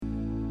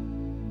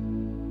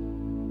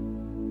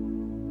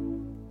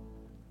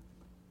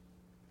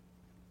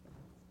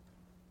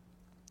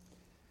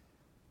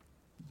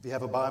If you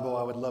have a Bible,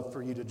 I would love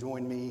for you to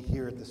join me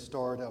here at the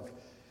start of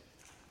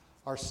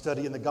our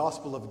study in the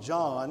Gospel of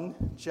John,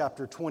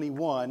 chapter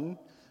 21.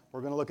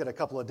 We're going to look at a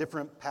couple of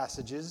different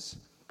passages,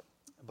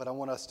 but I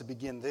want us to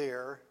begin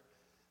there.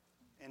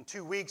 In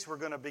 2 weeks, we're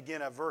going to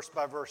begin a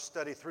verse-by-verse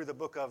study through the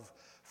book of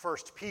 1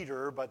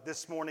 Peter, but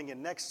this morning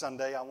and next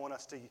Sunday, I want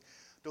us to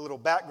do a little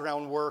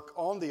background work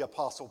on the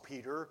Apostle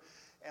Peter.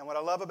 And what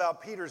I love about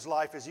Peter's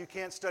life is you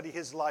can't study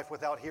his life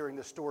without hearing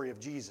the story of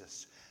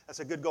Jesus. That's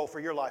a good goal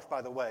for your life,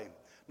 by the way.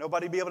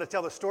 Nobody will be able to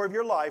tell the story of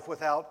your life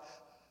without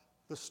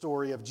the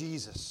story of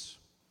Jesus.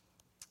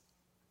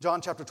 John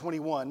chapter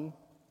 21,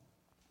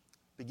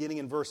 beginning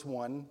in verse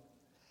 1.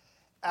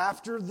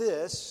 After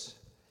this,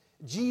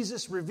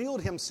 Jesus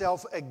revealed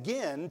himself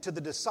again to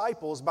the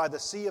disciples by the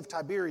Sea of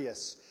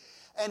Tiberias.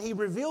 And he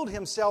revealed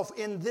himself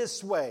in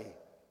this way.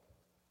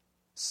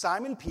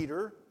 Simon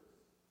Peter,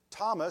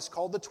 Thomas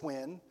called the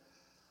twin,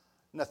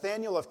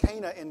 Nathanael of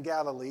Cana in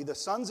Galilee, the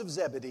sons of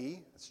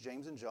Zebedee, that's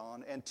James and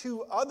John, and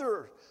two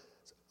others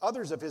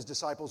of his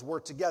disciples were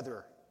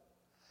together.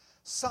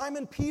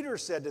 Simon Peter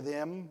said to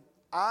them,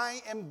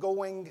 I am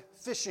going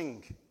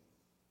fishing.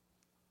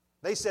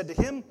 They said to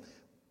him,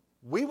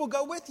 we will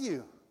go with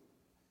you.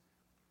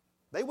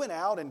 They went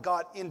out and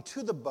got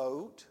into the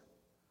boat,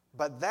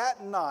 but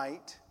that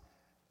night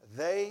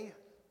they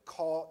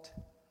caught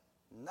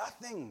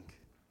nothing.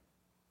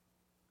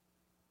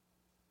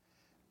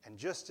 And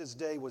just as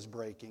day was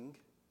breaking,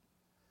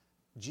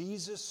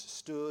 Jesus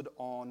stood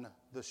on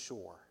the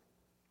shore.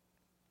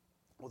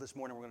 Well, this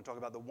morning we're going to talk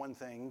about the one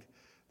thing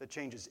that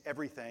changes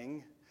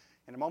everything.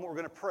 In a moment we're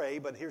going to pray,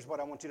 but here's what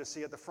I want you to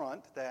see at the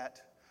front,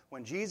 that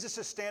when Jesus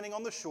is standing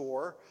on the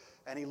shore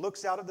and he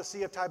looks out at the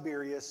Sea of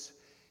Tiberias,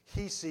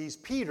 he sees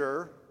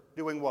Peter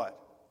doing what?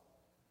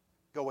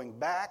 Going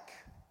back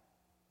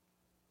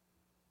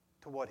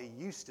to what he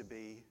used to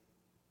be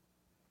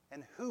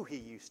and who he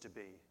used to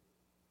be.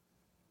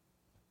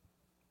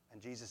 And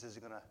Jesus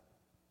isn't going to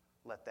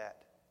let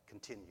that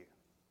continue.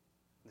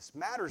 This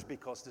matters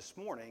because this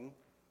morning,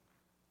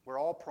 we're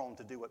all prone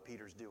to do what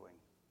Peter's doing,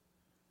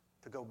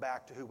 to go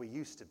back to who we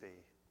used to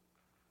be.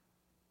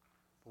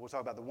 But we'll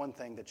talk about the one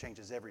thing that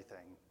changes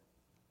everything.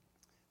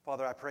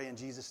 Father, I pray in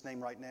Jesus' name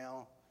right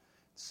now,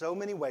 so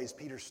many ways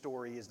Peter's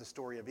story is the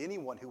story of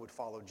anyone who would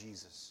follow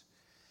Jesus.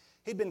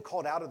 He'd been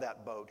called out of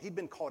that boat. He'd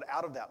been called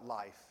out of that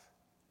life.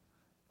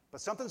 But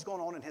something's going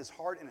on in his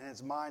heart and in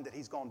his mind that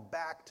he's gone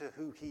back to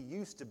who he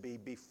used to be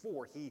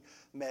before he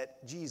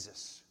met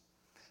Jesus.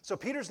 So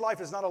Peter's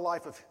life is not a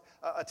life of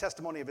a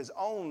testimony of his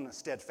own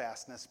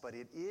steadfastness, but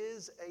it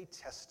is a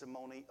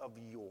testimony of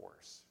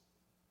yours.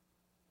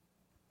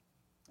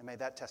 And may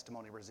that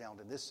testimony resound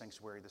in this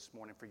sanctuary this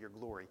morning for your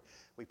glory.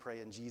 We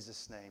pray in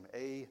Jesus' name.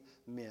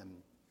 Amen.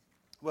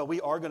 Well, we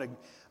are going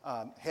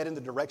to head in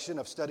the direction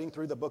of studying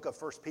through the book of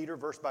 1 Peter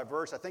verse by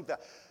verse. I think the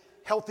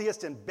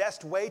healthiest and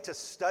best way to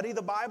study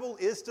the Bible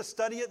is to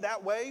study it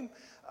that way.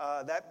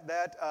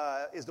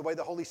 That is the way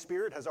the Holy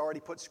Spirit has already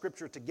put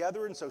Scripture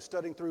together. And so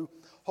studying through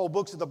whole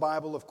books of the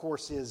Bible, of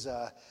course, is,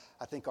 I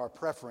think, our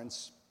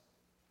preference.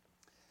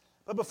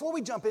 But before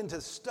we jump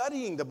into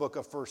studying the book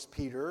of 1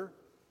 Peter,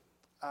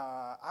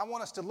 I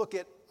want us to look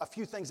at a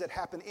few things that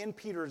happen in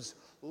Peter's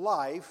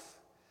life.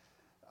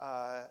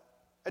 I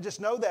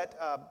just know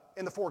that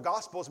in the four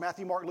Gospels,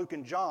 Matthew, Mark, Luke,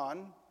 and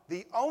John,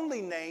 the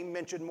only name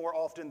mentioned more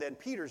often than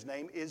Peter's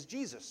name is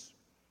Jesus.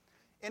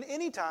 And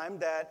any time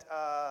that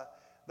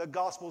the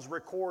Gospels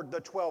record the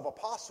 12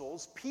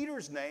 apostles,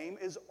 Peter's name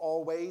is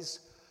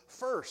always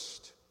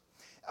first.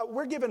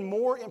 We're given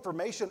more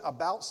information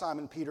about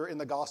Simon Peter in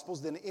the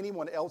Gospels than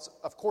anyone else,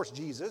 of course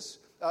Jesus,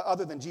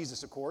 other than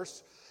Jesus, of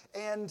course.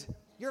 And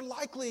you're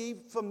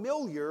likely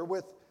familiar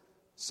with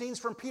scenes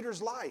from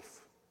Peter's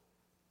life.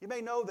 You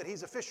may know that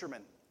he's a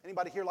fisherman.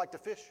 Anybody here like to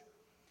fish?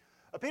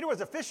 Peter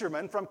was a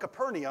fisherman from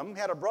Capernaum,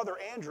 had a brother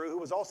Andrew who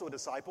was also a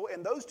disciple,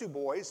 and those two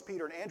boys,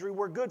 Peter and Andrew,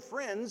 were good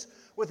friends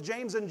with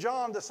James and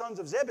John, the sons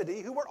of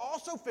Zebedee, who were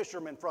also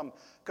fishermen from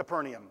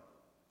Capernaum.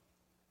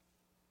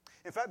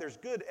 In fact, there's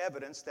good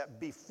evidence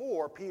that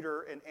before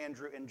Peter and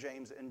Andrew and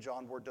James and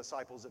John were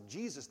disciples of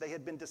Jesus, they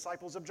had been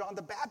disciples of John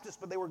the Baptist,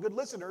 but they were good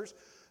listeners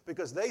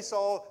because they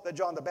saw that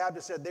John the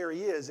Baptist said, there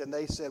he is, and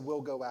they said,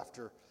 we'll go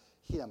after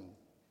him.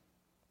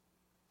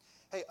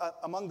 Hey,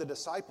 among the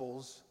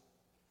disciples,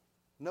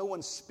 no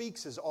one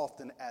speaks as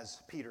often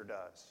as Peter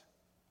does.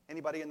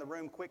 Anybody in the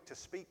room quick to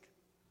speak?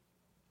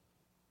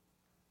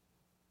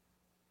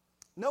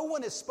 No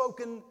one is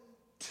spoken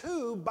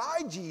to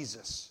by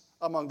Jesus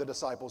among the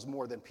disciples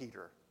more than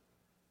Peter.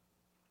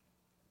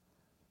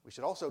 We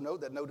should also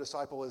note that no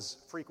disciple is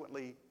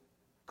frequently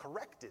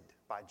corrected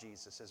by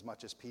Jesus as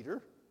much as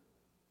Peter.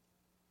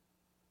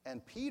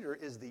 And Peter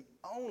is the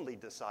only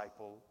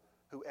disciple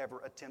who ever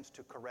attempts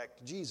to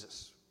correct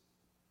Jesus.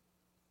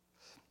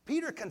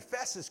 Peter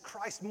confesses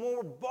Christ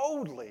more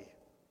boldly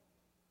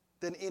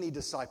than any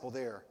disciple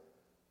there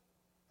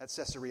at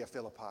Caesarea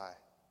Philippi.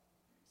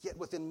 Yet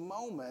within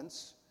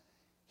moments,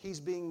 he's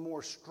being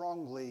more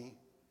strongly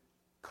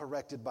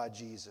corrected by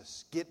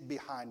Jesus. Get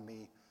behind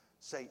me,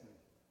 Satan.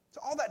 So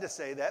all that to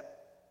say that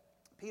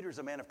Peter's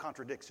a man of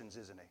contradictions,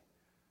 isn't he?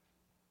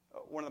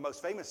 One of the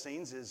most famous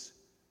scenes is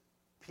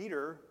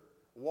Peter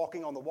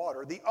walking on the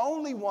water, the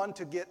only one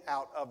to get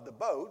out of the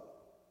boat,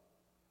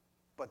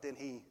 but then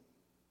he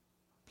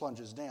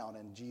plunges down,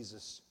 and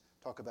Jesus,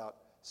 talk about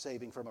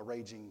saving from a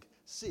raging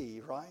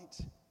sea, right?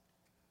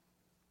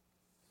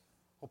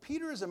 Well,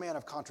 Peter is a man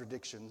of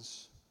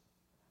contradictions,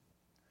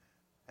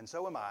 and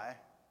so am I,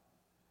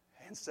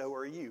 and so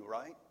are you,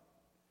 right?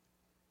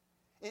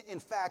 In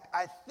fact,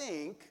 I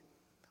think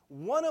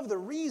one of the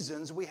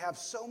reasons we have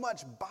so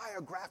much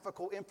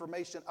biographical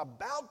information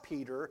about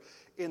Peter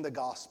in the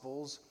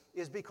Gospels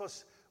is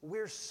because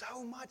we're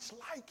so much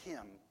like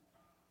him.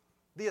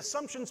 The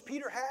assumptions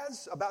Peter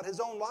has about his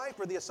own life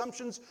are the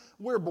assumptions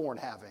we're born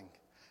having.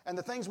 And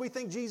the things we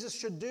think Jesus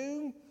should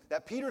do,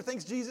 that Peter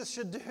thinks Jesus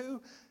should do,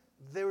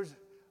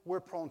 we're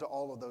prone to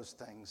all of those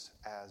things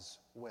as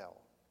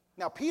well.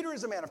 Now, Peter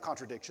is a man of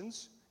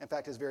contradictions. In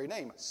fact, his very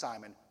name,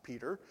 Simon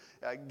Peter,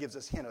 gives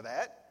us a hint of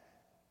that.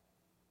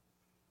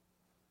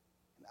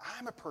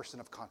 I'm a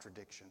person of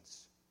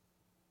contradictions.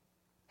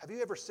 Have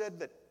you ever said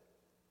that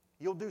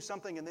you'll do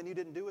something and then you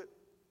didn't do it?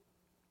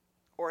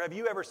 Or have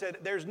you ever said,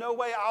 there's no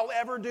way I'll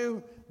ever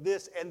do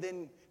this, and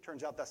then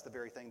turns out that's the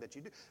very thing that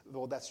you do?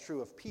 Well, that's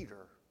true of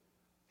Peter.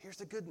 Here's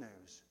the good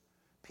news.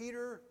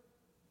 Peter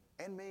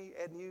and me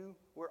and you,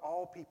 we're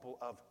all people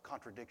of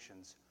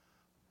contradictions.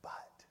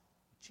 But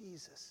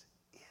Jesus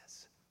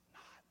is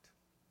not.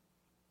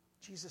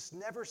 Jesus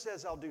never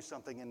says, I'll do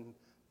something and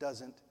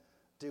doesn't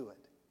do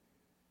it.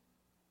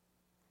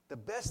 The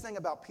best thing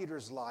about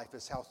Peter's life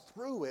is how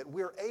through it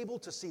we're able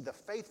to see the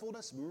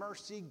faithfulness,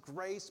 mercy,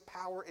 grace,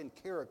 power, and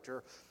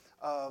character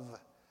of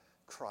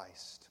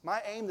Christ.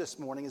 My aim this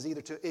morning is either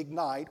to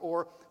ignite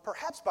or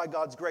perhaps by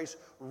God's grace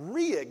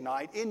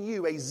reignite in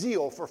you a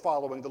zeal for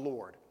following the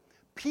Lord.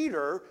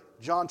 Peter,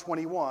 John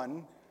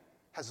 21,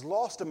 has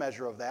lost a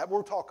measure of that.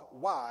 We'll talk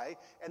why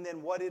and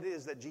then what it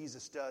is that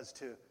Jesus does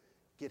to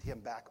get him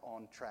back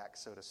on track,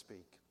 so to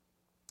speak.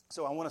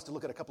 So I want us to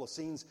look at a couple of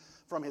scenes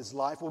from his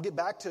life. We'll get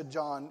back to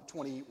John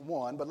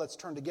 21, but let's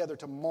turn together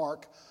to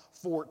Mark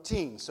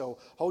 14. So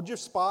hold your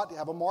spot.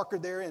 Have a marker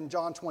there in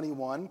John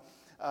 21.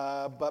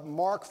 But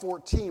Mark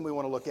 14 we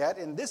want to look at.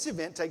 And this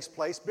event takes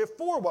place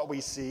before what we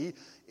see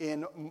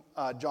in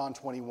John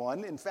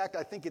 21. In fact,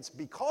 I think it's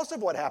because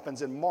of what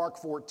happens in Mark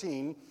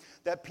 14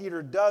 that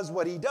Peter does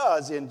what he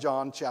does in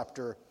John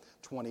chapter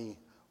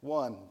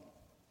 21.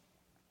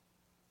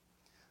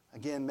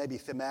 Again, maybe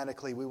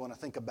thematically, we want to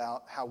think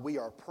about how we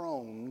are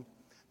prone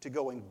to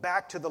going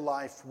back to the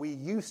life we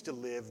used to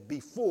live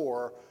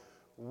before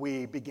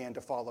we began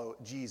to follow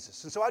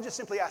Jesus. And so I just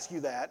simply ask you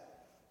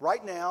that.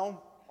 Right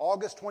now,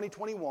 August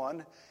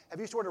 2021, have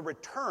you sort of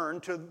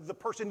returned to the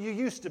person you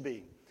used to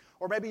be?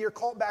 Or maybe you're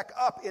caught back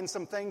up in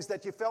some things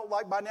that you felt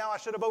like by now I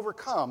should have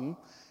overcome.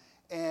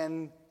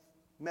 And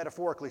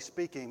metaphorically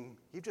speaking,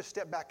 you just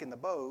stepped back in the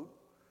boat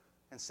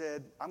and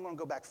said, I'm going to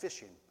go back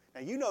fishing. Now,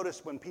 you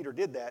notice when Peter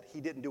did that,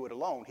 he didn't do it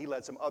alone. He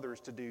led some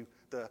others to do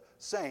the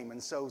same.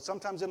 And so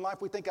sometimes in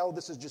life we think, oh,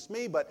 this is just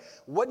me. But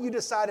what you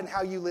decide and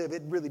how you live,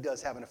 it really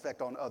does have an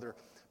effect on other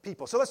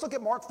people. So let's look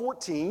at Mark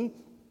 14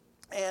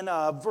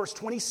 and verse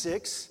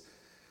 26.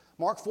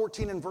 Mark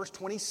 14 and verse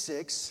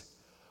 26.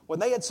 When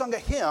they had sung a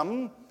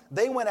hymn,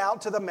 they went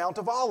out to the Mount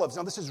of Olives.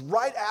 Now, this is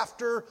right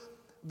after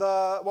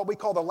what we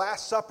call the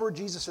Last Supper.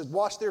 Jesus had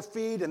washed their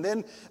feet, and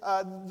then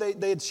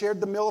they had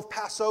shared the meal of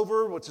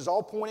Passover, which is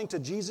all pointing to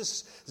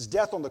Jesus'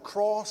 death on the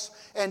cross.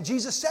 And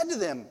Jesus said to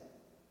them,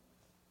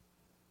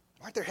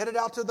 right, they're headed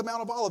out to the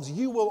Mount of Olives,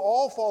 you will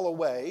all fall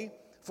away,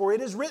 for it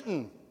is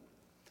written,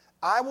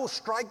 I will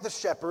strike the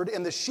shepherd,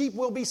 and the sheep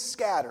will be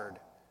scattered.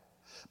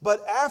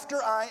 But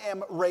after I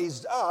am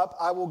raised up,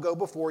 I will go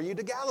before you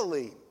to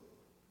Galilee.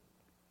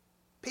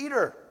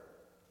 Peter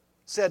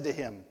said to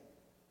him,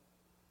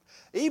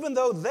 even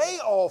though they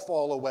all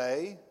fall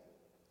away,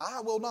 I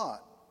will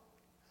not.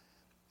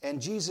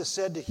 And Jesus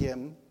said to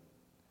him,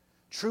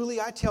 truly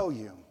I tell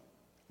you,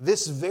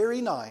 this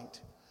very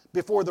night,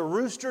 before the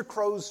rooster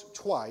crows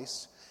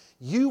twice,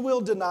 you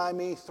will deny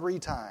me 3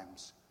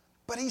 times.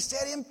 But he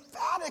said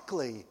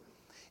emphatically,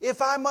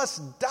 if I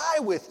must die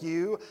with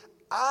you,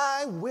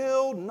 I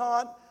will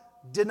not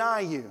deny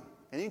you.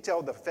 And you can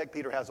tell the effect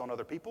Peter has on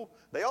other people.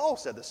 They all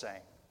said the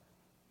same.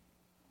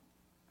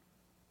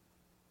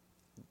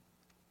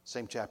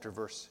 Same chapter,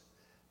 verse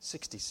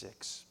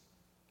 66.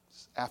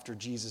 After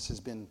Jesus has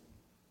been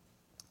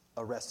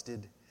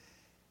arrested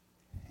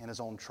and his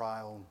own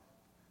trial.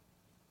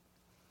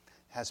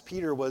 As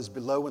Peter was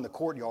below in the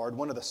courtyard,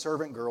 one of the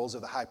servant girls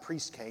of the high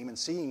priest came, and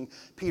seeing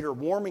Peter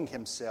warming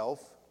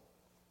himself,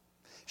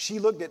 she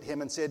looked at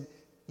him and said,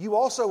 you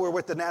also were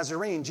with the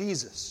Nazarene,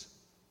 Jesus.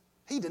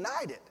 He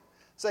denied it,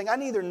 saying, I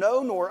neither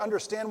know nor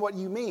understand what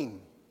you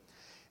mean.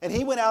 And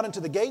he went out into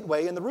the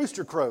gateway, and the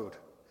rooster crowed.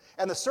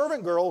 And the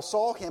servant girl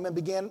saw him and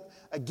began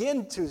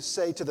again to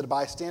say to the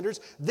bystanders,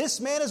 this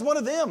man is one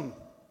of them.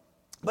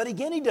 But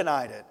again he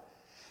denied it.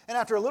 And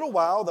after a little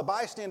while, the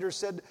bystanders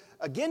said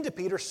again to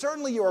Peter,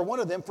 certainly you are one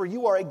of them, for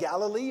you are a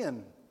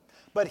Galilean.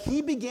 But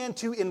he began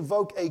to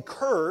invoke a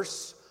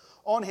curse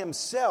on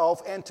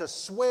himself and to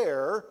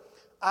swear,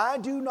 I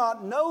do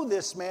not know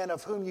this man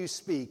of whom you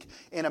speak.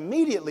 And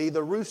immediately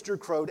the rooster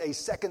crowed a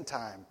second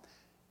time.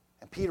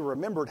 And Peter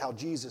remembered how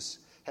Jesus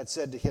had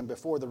said to him,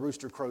 before the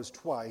rooster crows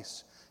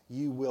twice,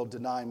 you will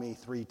deny me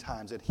 3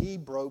 times. And he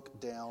broke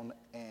down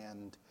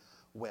and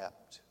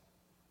wept.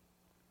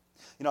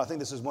 You know, I think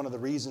this is one of the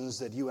reasons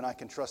that you and I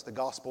can trust the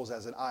Gospels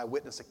as an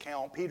eyewitness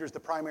account. Peter's the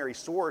primary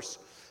source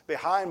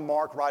behind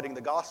Mark writing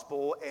the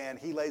Gospel, and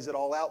he lays it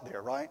all out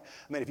there, right?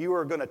 I mean, if you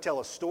were going to tell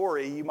a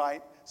story, you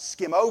might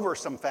skim over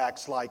some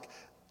facts like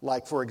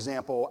for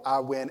example, I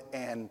went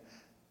and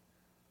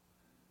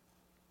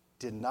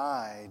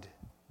denied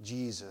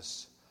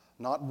Jesus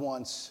not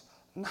once,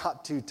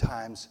 not 2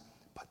 times,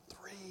 but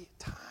 3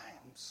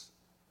 times.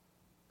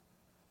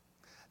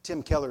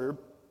 Tim Keller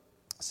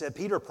said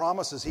Peter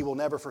promises he will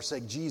never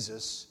forsake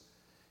Jesus,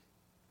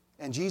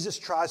 and Jesus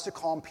tries to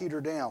calm Peter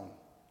down.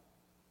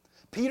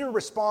 Peter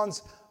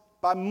responds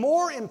by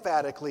more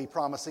emphatically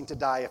promising to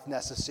die if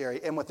necessary,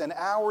 and within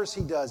hours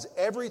he does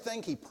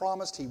everything he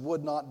promised he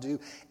would not do,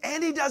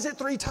 and he does it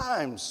 3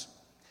 times.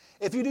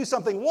 If you do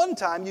something 1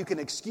 time, you can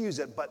excuse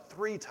it, but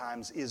 3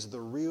 times is the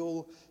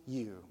real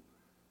you.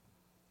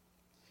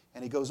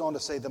 And he goes on to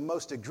say the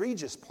most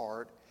egregious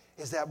part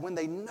is that when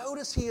they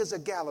notice he is a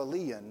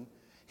Galilean,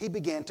 he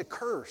began to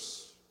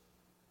curse.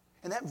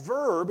 And that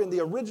verb in the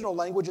original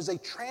language is a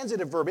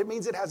transitive verb. It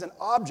means it has an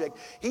object.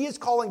 He is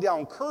calling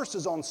down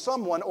curses on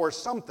someone or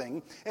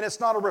something, and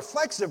it's not a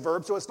reflexive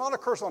verb, so it's not a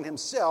curse on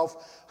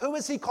himself. Who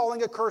is he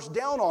calling a curse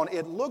down on?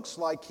 It looks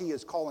like he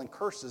is calling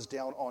curses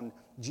down on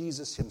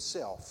Jesus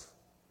himself.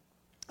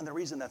 And the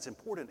reason that's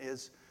important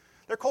is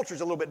their culture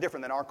is a little bit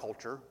different than our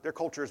culture. Their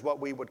culture is what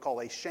we would call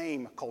a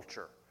shame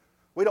culture.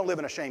 We don't live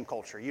in a shame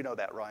culture. You know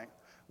that, right?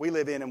 We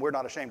live in, and we're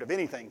not ashamed of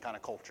anything kind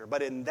of culture.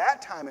 But in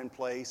that time and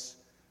place,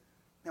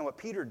 now what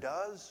Peter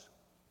does,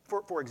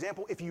 for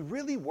example, if you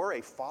really were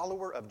a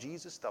follower of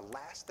Jesus, the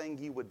last thing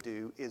you would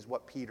do is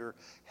what Peter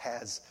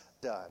has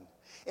done.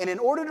 And in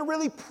order to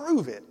really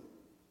prove it,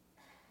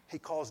 he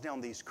calls down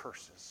these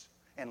curses.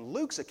 And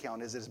Luke's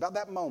account is it's about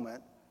that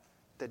moment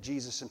that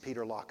Jesus and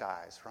Peter lock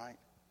eyes, right?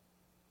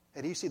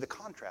 And you see the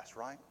contrast,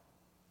 right?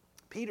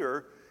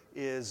 Peter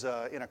is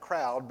in a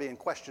crowd being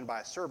questioned by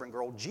a servant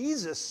girl.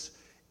 Jesus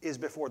is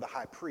before the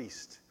high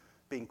priest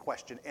being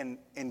questioned. And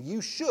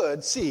you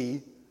should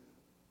see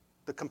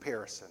the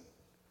comparison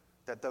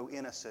that though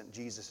innocent,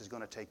 Jesus is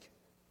going to take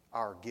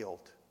our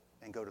guilt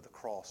and go to the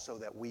cross so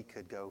that we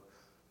could go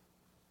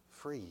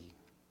free.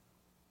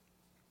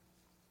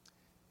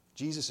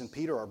 Jesus and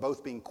Peter are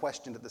both being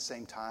questioned at the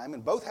same time,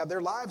 and both have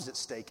their lives at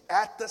stake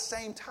at the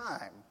same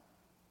time.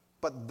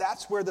 But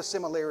that's where the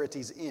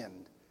similarities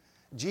end.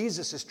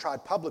 Jesus is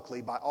tried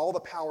publicly by all the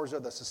powers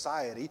of the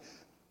society.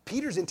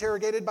 Peter's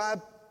interrogated by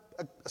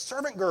a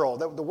servant girl.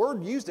 The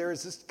word used there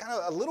is this kind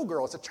of a little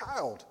girl. It's a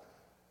child.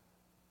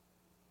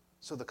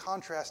 So the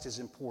contrast is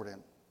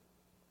important.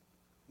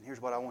 And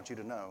here's what I want you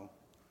to know.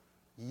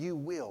 You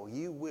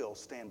will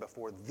stand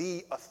before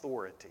the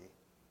authority,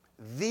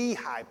 the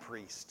high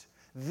priest,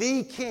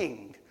 the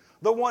king,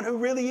 the one who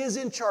really is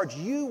in charge.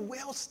 You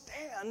will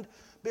stand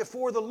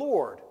before the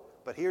Lord.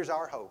 But here's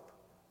our hope.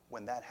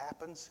 When that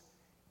happens,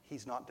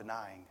 he's not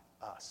denying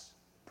us.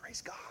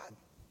 Praise God.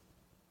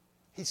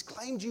 He's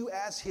claimed you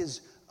as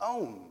his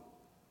own.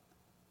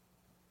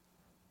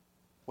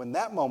 When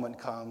that moment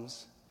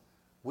comes,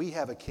 we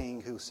have a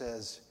king who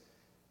says,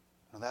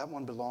 "Now that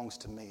one belongs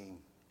to me.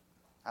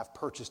 I've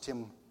purchased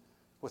him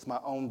with my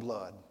own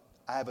blood.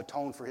 I have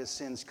atoned for his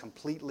sins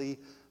completely,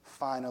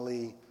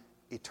 finally,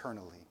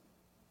 eternally."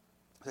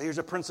 So here's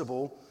a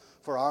principle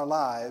for our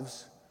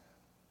lives.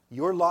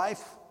 Your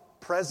life,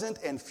 present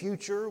and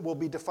future, will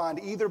be defined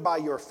either by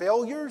your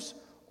failures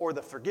or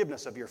the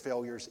forgiveness of your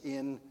failures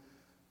in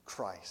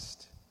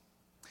Christ.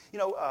 You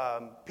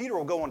know, Peter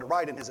will go on to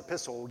write in his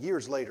epistle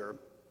years later,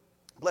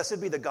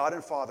 "Blessed be the God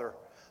and Father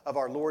of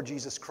our Lord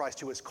Jesus Christ,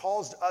 who has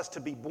caused us to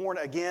be born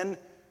again,"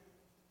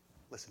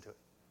 listen to it,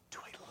 "to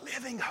a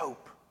living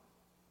hope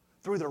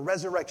through the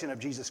resurrection of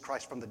Jesus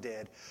Christ from the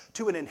dead,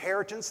 to an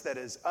inheritance that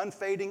is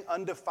unfading,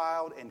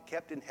 undefiled, and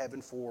kept in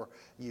heaven for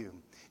you."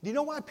 Do you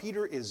know why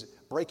Peter is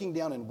breaking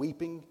down and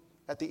weeping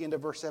at the end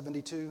of verse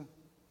 72?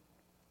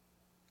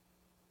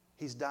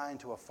 He's dying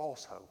to a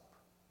false hope.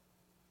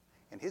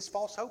 And his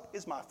false hope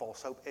is my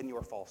false hope and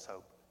your false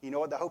hope. You know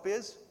what the hope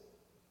is?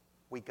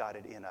 We got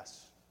it in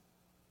us.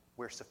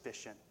 We're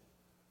sufficient.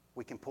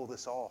 We can pull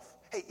this off.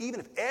 Hey, even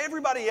if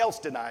everybody else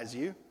denies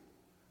you,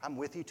 I'm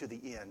with you to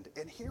the end.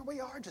 And here we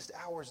are just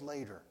hours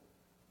later.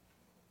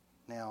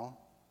 Now,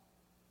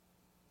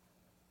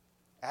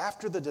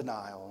 after the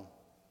denial,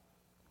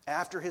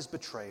 after his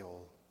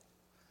betrayal,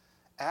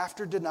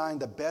 after denying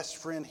the best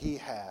friend he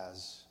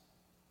has,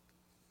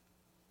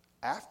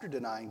 after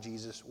denying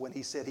Jesus when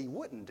he said he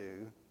wouldn't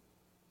do,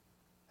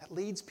 that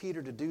leads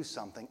Peter to do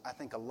something I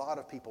think a lot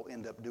of people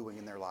end up doing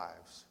in their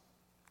lives.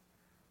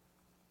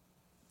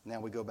 Now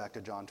we go back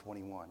to John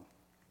 21.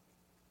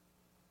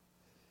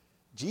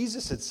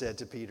 Jesus had said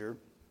to Peter,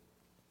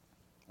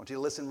 I want you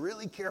to listen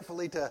really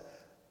carefully to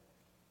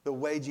the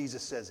way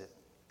Jesus says it.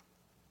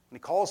 And he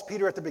calls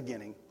Peter at the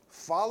beginning,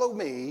 follow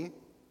me,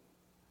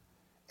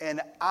 and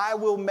I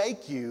will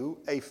make you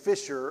a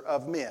fisher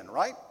of men,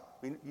 right?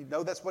 You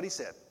know that's what he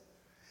said.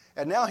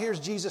 And now here's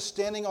Jesus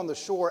standing on the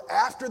shore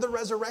after the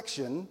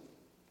resurrection,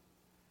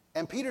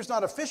 and Peter's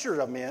not a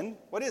fisher of men.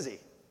 What is he?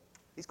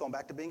 He's going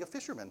back to being a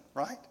fisherman,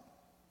 right?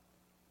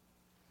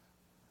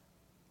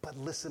 But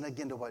listen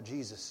again to what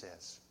Jesus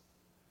says.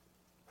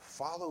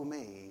 Follow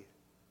me,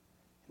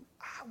 and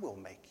I will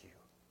make you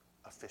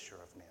a fisher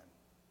of men.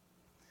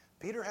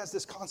 Peter has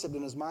this concept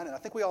in his mind, and I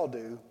think we all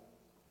do,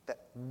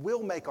 that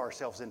we'll make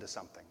ourselves into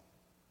something.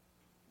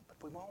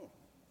 But we won't.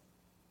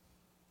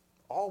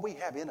 All we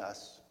have in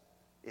us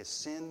is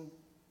sin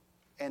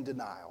and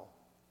denial.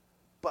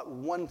 But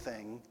one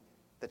thing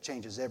that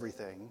changes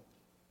everything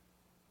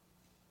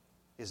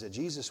is that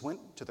Jesus went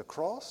to the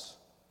cross,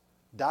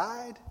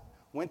 died,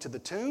 went to the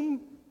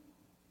tomb,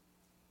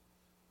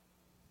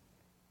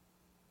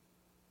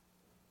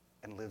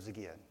 and lives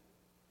again.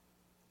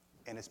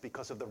 And it's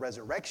because of the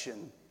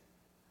resurrection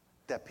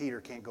that Peter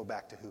can't go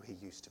back to who he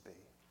used to be.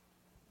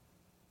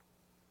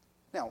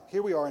 Now,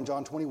 here we are in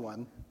John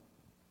 21,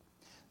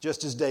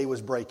 just as day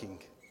was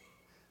breaking.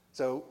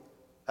 So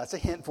that's a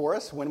hint for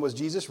us. When was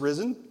Jesus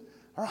risen?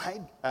 All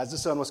right, as the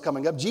sun was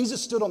coming up,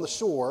 Jesus stood on the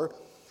shore,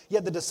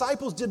 yet the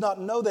disciples did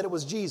not know that it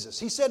was Jesus.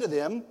 He said to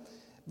them,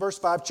 verse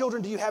 5,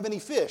 children, do you have any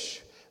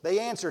fish? They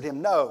answered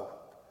him, no.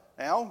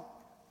 Now,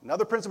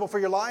 another principle for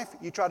your life,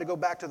 you try to go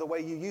back to the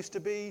way you used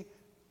to be,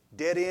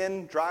 dead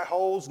end, dry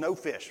holes, no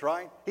fish,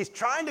 right? He's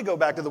trying to go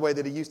back to the way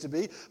that he used to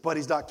be, but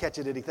he's not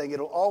catching anything.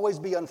 It'll always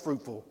be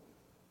unfruitful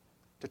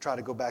to try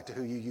to go back to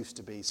who you used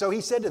to be. So he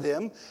said to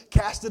them,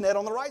 cast the net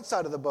on the right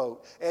side of the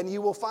boat, and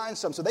you will find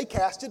some. So they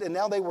cast it, and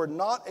now they were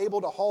not able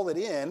to haul it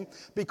in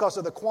because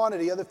of the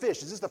quantity of the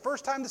fish. Is this the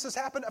first time this has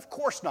happened? Of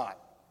course not.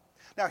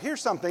 Now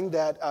here's something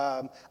that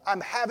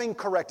I'm having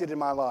corrected in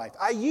my life.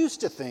 I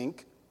used to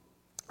think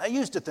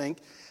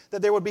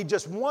that there would be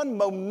just one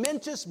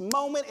momentous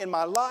moment in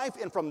my life,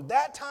 and from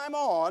that time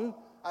on,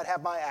 I'd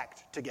have my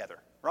act together,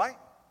 right?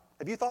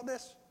 Have you thought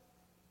this?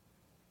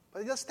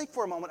 But let's think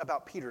for a moment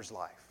about Peter's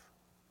life.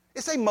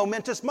 It's a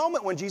momentous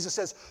moment when Jesus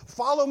says,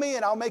 follow me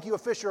and I'll make you a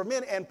fisher of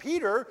men. And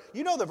Peter,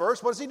 you know the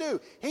verse, what does he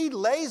do? He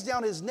lays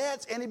down his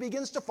nets and he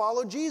begins to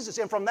follow Jesus.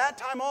 And from that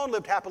time on,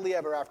 lived happily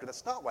ever after.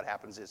 That's not what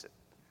happens, is it?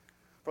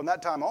 From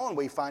that time on,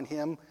 we find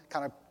him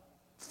kind of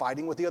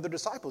fighting with the other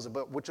disciples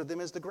about which of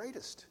them is the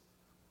greatest.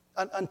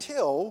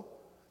 Until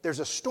there's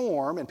a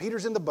storm and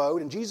Peter's in the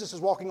boat and Jesus is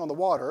walking on the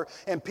water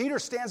and Peter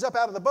stands up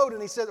out of the boat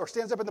and he says, or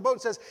stands up in the boat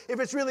and says, if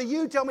it's really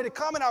you, tell me to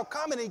come and I'll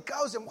come. And he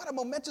goes, and what a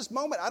momentous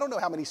moment. I don't know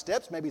how many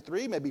steps, maybe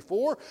 3, maybe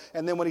 4.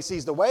 And then when he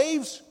sees the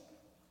waves,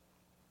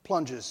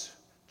 plunges.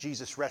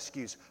 Jesus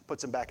rescues,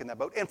 puts him back in that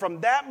boat. And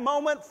from that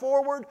moment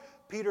forward,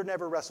 Peter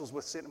never wrestles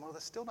with sin. Well,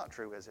 that's still not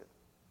true, is it?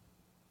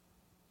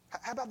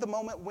 How about the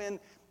moment when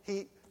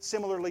he,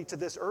 similarly to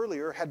this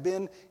earlier, had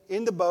been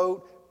in the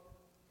boat,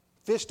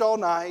 fished all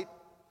night,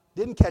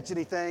 didn't catch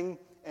anything,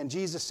 and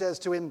Jesus says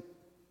to him,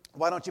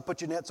 why don't you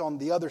put your nets on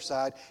the other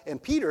side?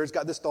 And Peter's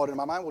got this thought in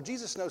my mind, well,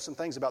 Jesus knows some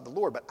things about the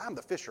Lord, but I'm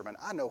the fisherman.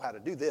 I know how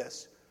to do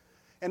this.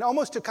 And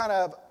almost to kind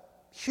of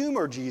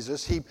humor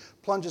Jesus, he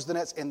plunges the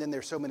nets, and then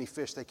there's so many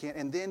fish they can't.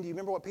 And then, do you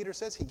remember what Peter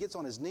says? He gets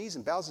on his knees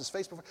and bows his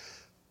face before,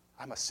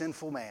 I'm a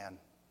sinful man.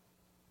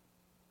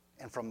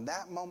 And from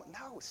that moment,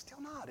 no, it's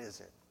still not,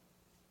 is it?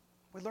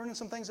 We're learning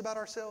some things about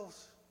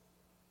ourselves.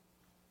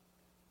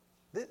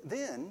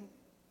 Then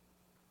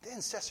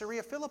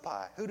Caesarea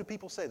Philippi. Who do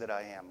people say that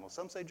I am? Well,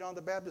 some say John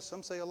the Baptist,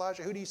 some say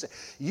Elijah. Who do you say?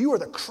 You are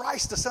the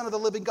Christ, the Son of the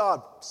living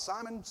God.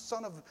 Simon,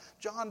 son of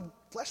John,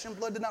 flesh and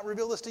blood did not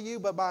reveal this to you,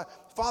 but my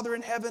Father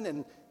in heaven.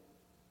 And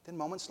then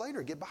moments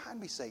later, get behind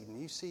me, Satan.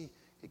 You see,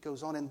 it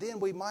goes on. And then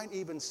we might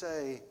even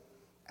say,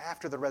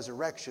 after the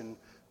resurrection,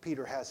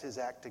 Peter has his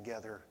act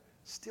together.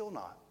 Still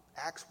not.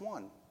 Acts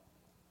 1.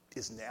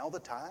 Is now the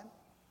time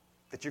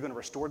that you're going to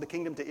restore the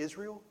kingdom to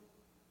Israel?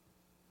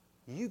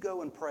 You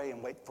go and pray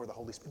and wait for the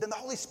Holy Spirit. Then the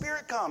Holy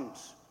Spirit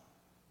comes.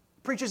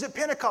 Preaches at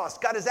Pentecost.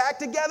 Got his act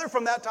together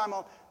from that time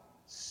on.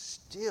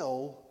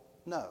 Still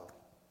no.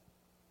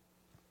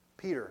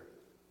 Peter,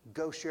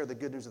 go share the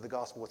good news of the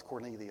gospel with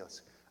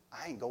Cornelius.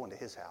 I ain't going to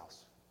his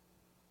house.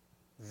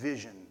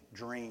 Vision,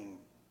 dream.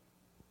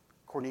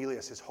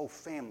 Cornelius, his whole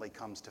family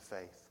comes to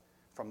faith.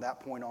 From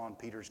that point on,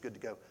 Peter's good to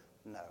go.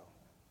 No.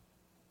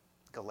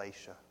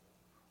 Galatia.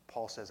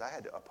 Paul says, I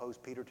had to oppose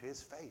Peter to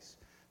his face.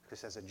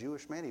 Because as a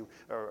Jewish man,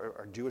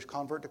 or Jewish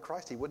convert to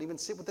Christ, he wouldn't even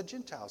sit with the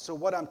Gentiles. So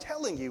what I'm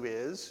telling you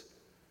is,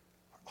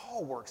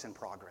 all works in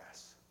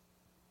progress.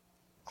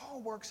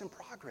 All works in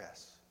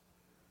progress.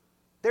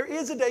 There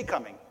is a day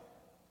coming.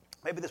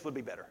 Maybe this would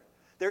be better.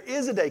 There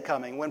is a day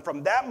coming when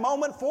from that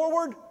moment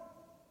forward,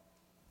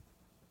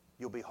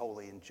 you'll be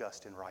holy and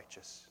just and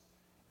righteous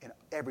in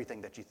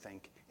everything that you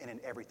think and in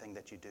everything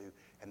that you do.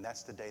 And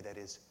that's the day that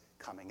is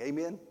coming.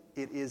 Amen?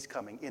 It is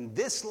coming. In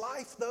this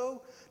life,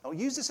 though, don't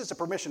use this as a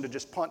permission to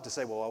just punt to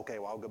say, well, okay,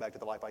 well, I'll go back to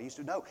the life I used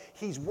to. No,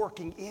 he's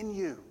working in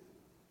you.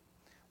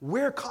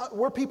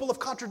 We're people of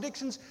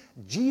contradictions.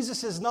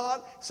 Jesus is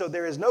not, so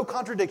there is no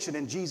contradiction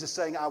in Jesus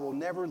saying, I will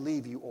never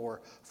leave you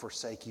or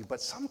forsake you. But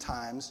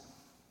sometimes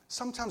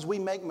we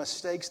make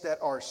mistakes that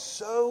are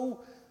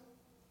so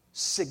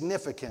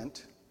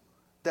significant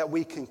that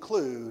we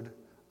conclude,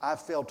 I've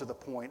failed to the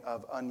point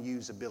of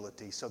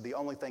unusability. So the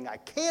only thing I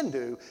can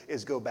do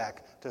is go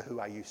back to who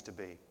I used to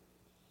be.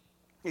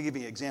 I'll give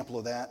you an example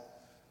of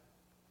that.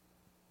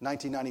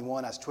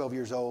 1991, I was 12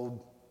 years old.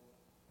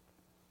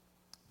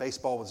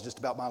 Baseball was just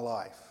about my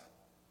life.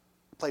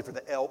 I played for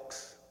the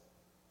Elks.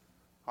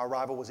 Our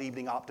rival was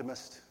Evening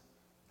Optimist.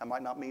 That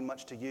might not mean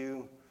much to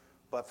you,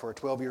 but for a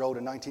 12-year-old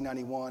in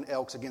 1991,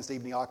 Elks against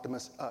Evening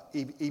Optimist,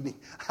 Evening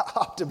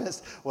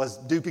Optimist was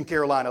Duke and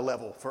Carolina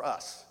level for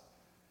us.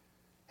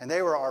 And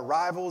they were our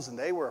rivals, and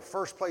they were a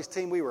first-place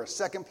team. We were a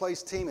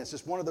second-place team. It's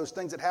just one of those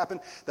things that happened.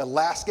 The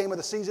last game of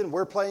the season,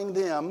 we're playing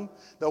them.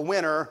 The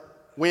winner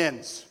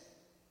wins.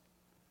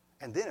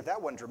 And then if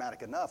that wasn't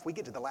dramatic enough, we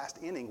get to the last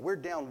inning. We're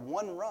down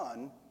 1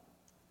 run,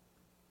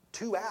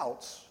 2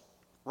 outs,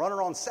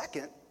 runner on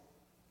second,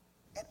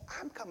 and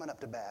I'm coming up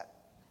to bat.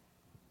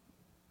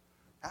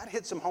 I'd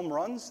hit some home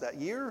runs that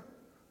year.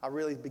 I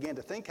really began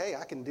to think, hey,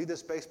 I can do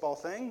this baseball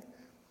thing.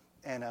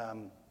 And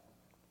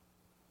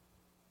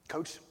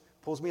Coach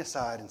pulls me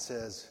aside and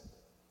says,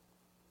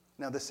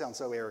 now this sounds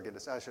so arrogant.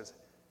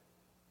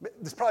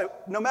 This probably,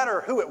 no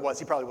matter who it was,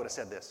 he probably would have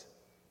said this.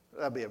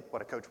 That'd be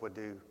what a coach would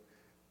do.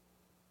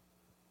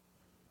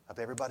 Of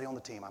everybody on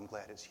the team, I'm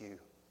glad it's you.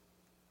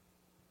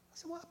 I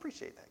said, well, I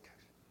appreciate that, Coach.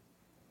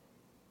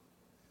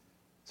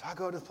 So I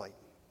go to the plate.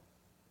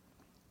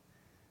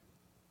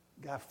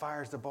 Guy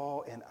fires the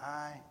ball, and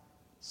I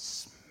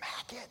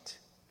smack it.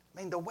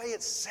 I mean, the way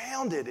it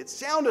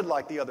sounded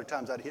like the other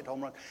times I'd hit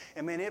home run.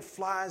 And, man, it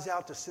flies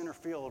out to center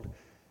field.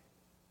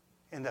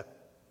 And the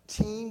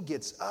team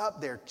gets up.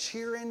 They're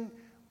cheering.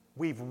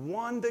 We've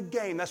won the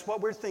game. That's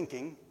what we're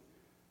thinking.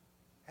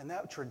 And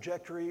that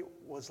trajectory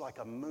was like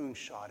a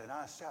moonshot. And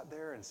I sat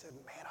there and said,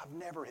 man, I've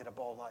never hit a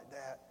ball like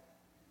that.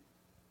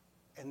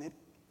 And it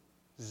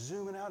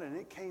zooming out, and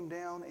it came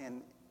down,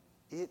 and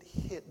it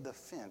hit the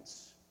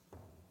fence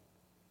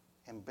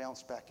and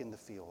bounced back in the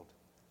field.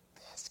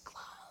 This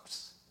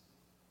close.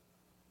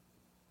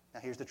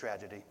 Now here's the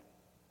tragedy.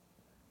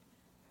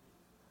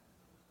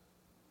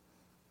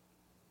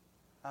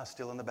 I was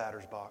still in the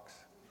batter's box.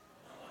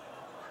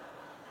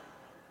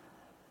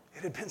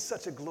 It had been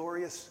such a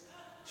glorious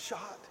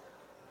shot.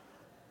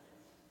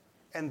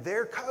 And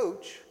their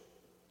coach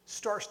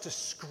starts to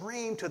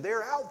scream to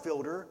their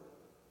outfielder,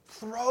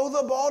 throw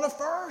the ball to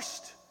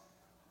first.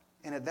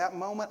 And at that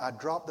moment, I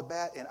drop the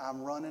bat, and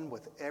I'm running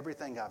with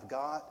everything I've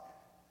got.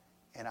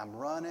 And I'm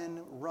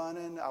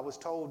running. I was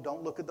told,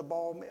 don't look at the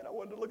ball. Man, I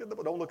wanted to look at the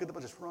ball. Don't look at the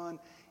ball, just run.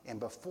 And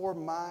before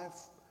my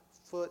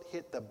foot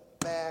hit the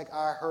bag,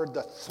 I heard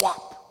the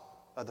thwop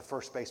of the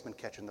first baseman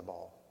catching the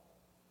ball.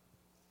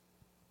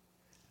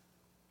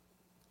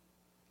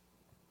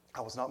 I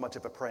was not much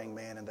of a praying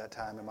man in that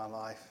time in my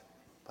life,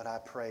 but I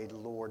prayed,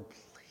 Lord,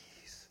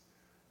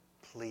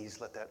 please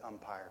let that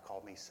umpire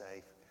call me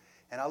safe.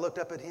 And I looked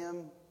up at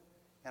him,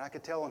 and I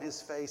could tell on his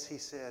face, he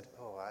said,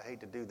 oh, I hate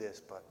to do this,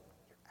 but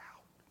you're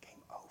out.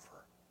 Game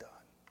over. Done.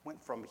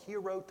 Went from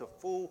hero to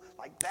fool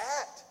like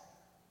that.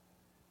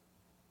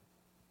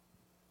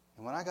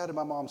 And when I got in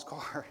my mom's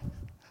car,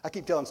 I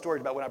keep telling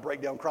stories about when I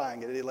break down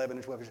crying at 11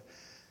 and 12.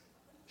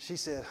 She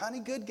said, honey,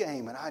 good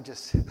game. And I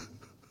just...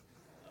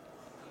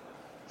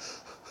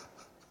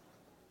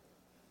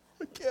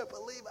 I can't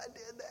believe I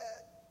did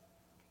that.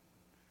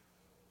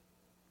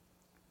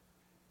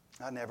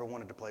 I never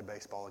wanted to play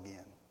baseball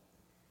again.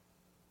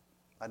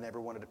 I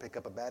never wanted to pick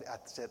up a bat. I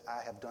said,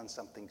 I have done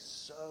something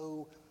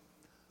so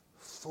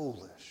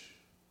foolish.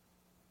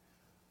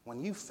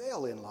 When you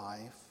fail in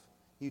life,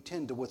 you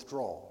tend to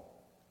withdraw.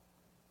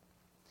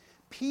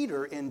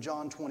 Peter in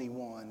John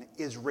 21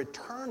 is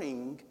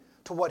returning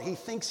to what he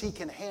thinks he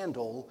can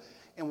handle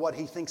and what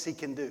he thinks he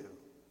can do.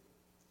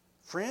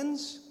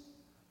 Friends,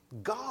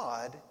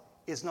 God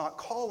is not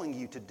calling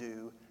you to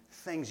do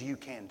things you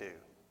can do,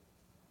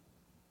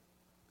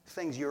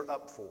 things you're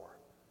up for,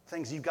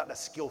 things you've got a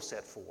skill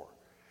set for.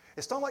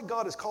 It's not like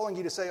God is calling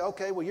you to say,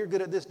 okay, well, you're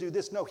good at this, do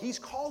this. No, He's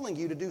calling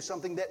you to do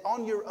something that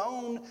on your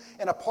own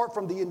and apart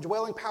from the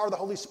indwelling power of the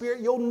Holy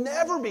Spirit, you'll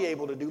never be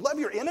able to do. Love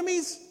your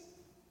enemies.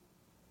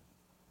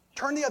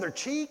 Turn the other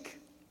cheek.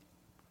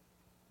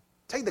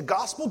 Take the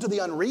gospel to the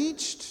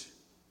unreached.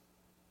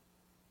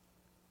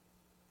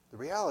 The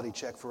reality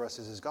check for us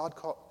is God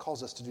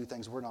calls us to do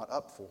things we're not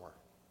up for.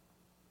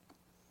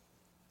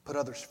 Put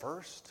others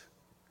first.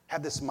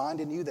 Have this mind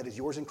in you that is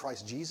yours in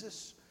Christ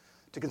Jesus.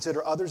 To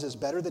consider others as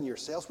better than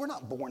yourselves. We're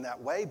not born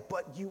that way,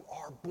 but you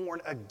are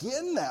born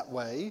again that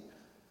way.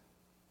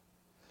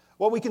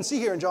 What we can see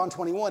here in John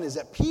 21 is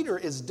that Peter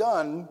is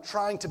done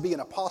trying to be an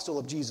apostle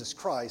of Jesus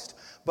Christ,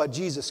 but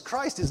Jesus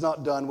Christ is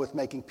not done with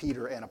making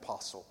Peter an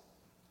apostle.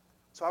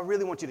 So I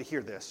really want you to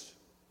hear this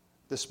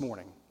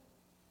morning.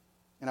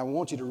 And I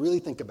want you to really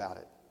think about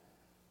it.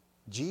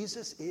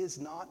 Jesus is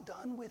not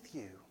done with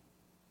you.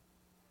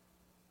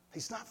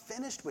 He's not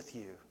finished with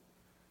you.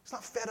 He's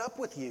not fed up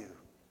with you.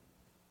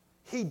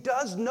 He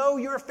does know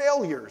your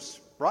failures,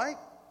 right?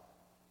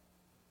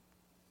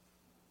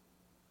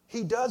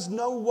 He does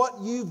know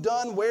what you've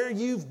done, where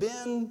you've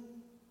been.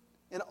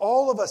 And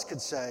all of us could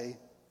say,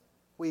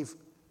 we've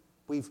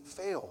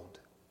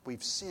failed.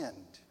 We've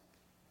sinned.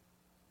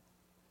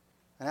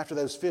 And after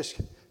those fish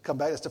come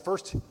back, that's the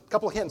first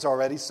couple of hints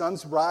already.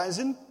 Sun's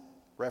rising,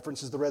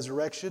 references the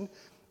resurrection.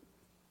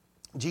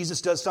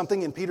 Jesus does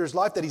something in Peter's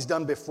life that he's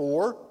done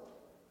before.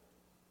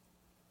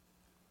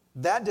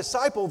 That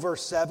disciple,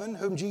 verse 7,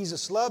 whom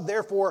Jesus loved,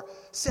 therefore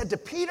said to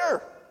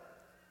Peter,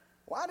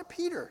 why to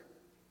Peter?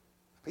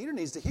 Peter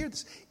needs to hear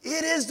this.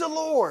 It is the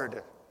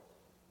Lord.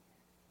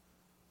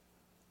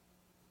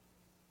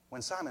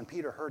 When Simon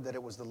Peter heard that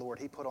it was the Lord,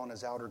 he put on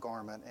his outer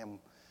garment,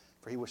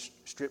 for he was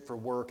stripped for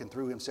work, and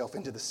threw himself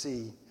into the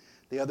sea.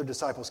 The other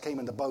disciples came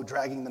in the boat,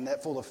 dragging the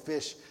net full of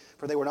fish,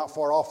 for they were not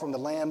far off from the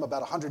land,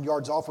 about 100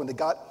 yards off. When they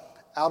got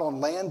out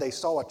on land, they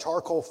saw a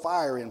charcoal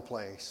fire in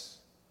place.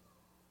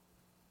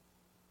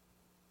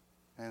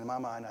 And in my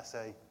mind, I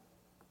say,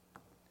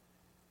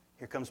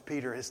 here comes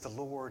Peter, it's the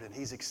Lord, and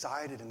he's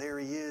excited, and there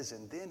he is.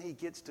 And then he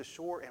gets to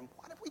shore, and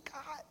what have we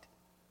got?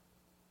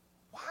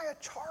 Why a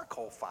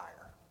charcoal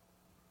fire?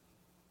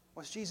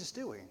 What's Jesus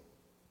doing?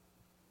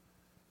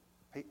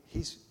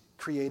 He's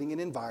creating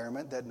an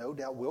environment that no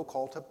doubt will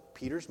call to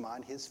Peter's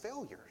mind his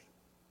failures.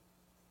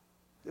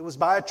 It was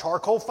by a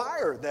charcoal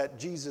fire that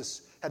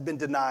Jesus had been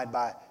denied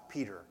by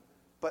Peter.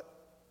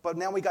 But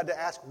now we got to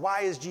ask,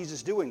 why is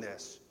Jesus doing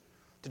this?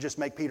 To just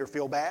make Peter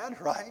feel bad,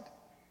 right?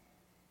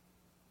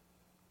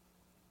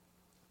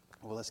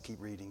 Well, let's keep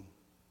reading.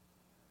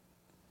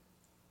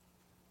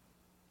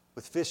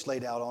 With fish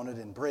laid out on it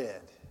and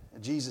bread.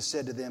 And Jesus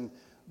said to them,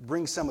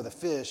 bring some of the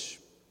fish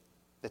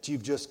that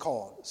you've just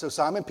caught. So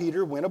Simon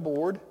Peter went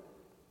aboard.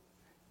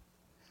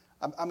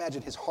 I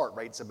imagine his heart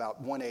rate's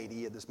about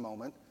 180 at this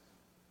moment.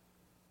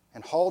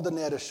 And hauled the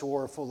net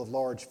ashore full of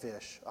large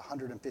fish,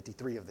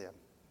 153 of them.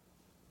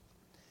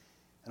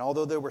 And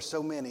although there were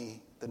so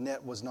many, the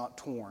net was not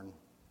torn.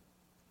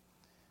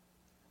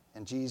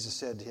 And Jesus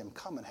said to him,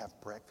 come and have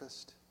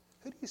breakfast.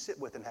 Who do you sit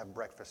with and have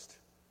breakfast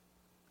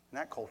in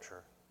that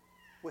culture?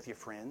 With your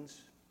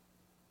friends.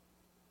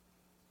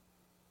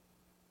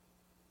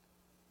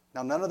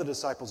 Now none of the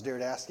disciples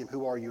dared ask him,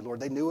 who are you, Lord?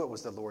 They knew it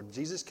was the Lord.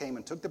 Jesus came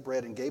and took the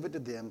bread and gave it to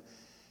them,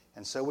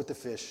 and so with the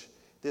fish.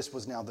 This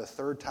was now the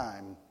third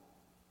time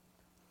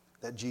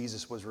that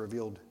Jesus was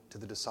revealed to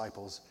the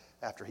disciples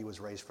after he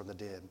was raised from the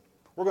dead.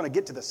 We're going to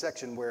get to the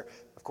section where,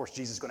 of course,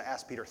 Jesus is going to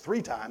ask Peter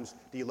 3 times,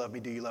 do you love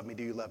me, do you love me,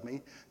 do you love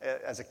me,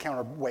 as a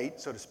counterweight,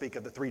 so to speak,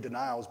 of the 3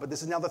 denials. But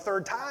this is now the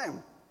third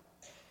time.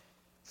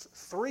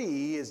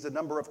 3 is the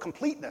number of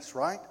completeness,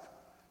 right?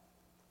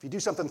 If you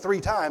do something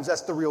 3 times,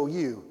 that's the real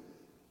you.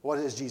 What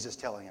is Jesus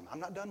telling him? I'm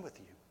not done with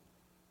you.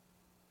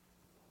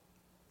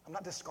 I'm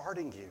not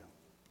discarding you.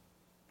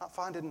 I'm not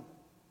finding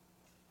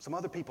some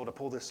other people to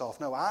pull this off.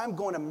 No, I'm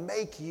going to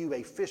make you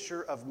a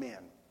fisher of men.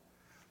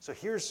 So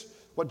here's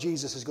what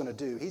Jesus is going to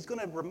do. He's going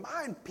to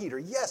remind Peter,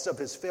 yes, of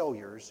his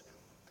failures,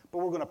 but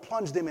we're going to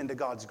plunge them into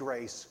God's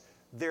grace.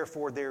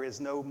 Therefore, there is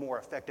no more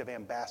effective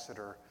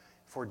ambassador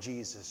for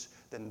Jesus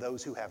than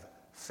those who have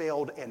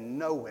failed and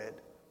know it,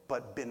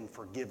 but been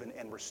forgiven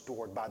and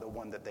restored by the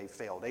one that they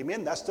failed.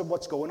 Amen? That's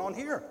what's going on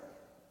here.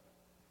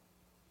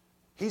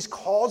 He's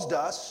caused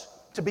us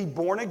to be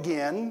born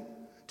again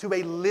to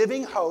a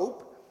living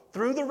hope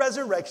through the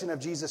resurrection of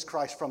Jesus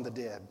Christ from the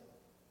dead.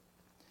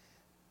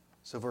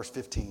 So verse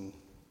 15.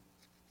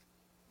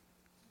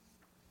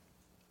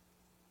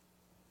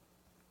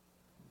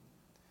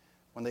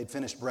 When they'd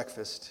finished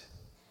breakfast,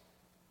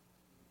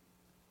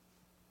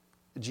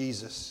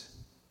 Jesus,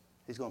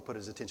 he's going to put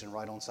his attention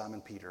right on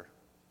Simon Peter.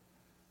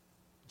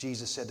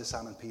 Jesus said to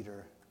Simon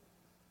Peter,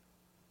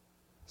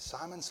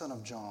 Simon, son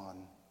of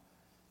John,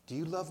 do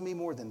you love me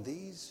more than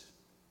these?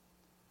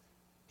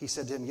 He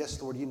said to him,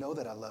 yes, Lord, you know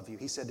that I love you.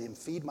 He said to him,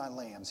 feed my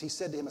lambs. He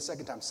said to him a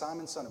second time,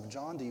 Simon, son of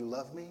John, do you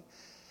love me?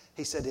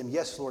 He said to him,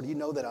 yes, Lord, you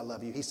know that I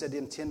love you. He said to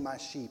him, tend my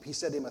sheep. He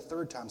said to him a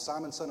third time,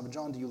 Simon, son of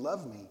John, do you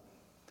love me?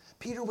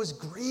 Peter was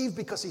grieved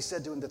because he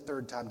said to him the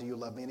third time, do you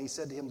love me? And he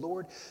said to him,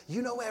 Lord,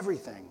 you know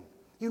everything.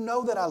 You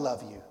know that I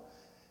love you.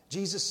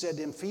 Jesus said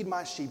to him, feed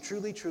my sheep.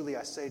 Truly, truly,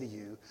 I say to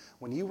you,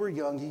 when you were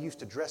young, you used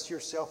to dress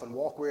yourself and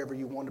walk wherever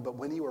you wanted. But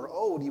when you are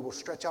old, you will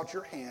stretch out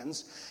your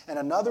hands, and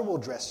another will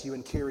dress you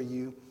and carry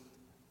you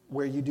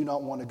where you do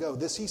not want to go.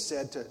 This he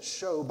said to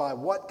show by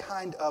what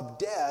kind of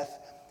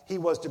death he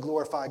was to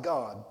glorify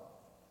God.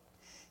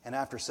 And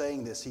after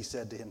saying this, he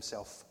said to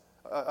himself,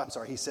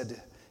 he said to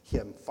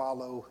him,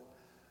 follow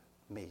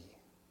me.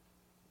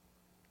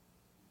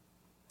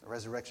 The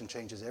resurrection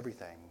changes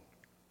everything.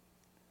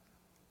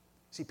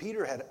 See,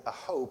 Peter had a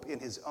hope in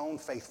his own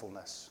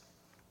faithfulness.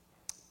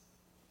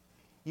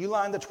 You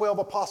line the 12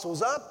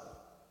 apostles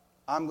up,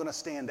 I'm going to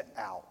stand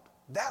out.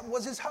 That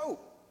was his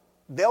hope.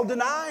 They'll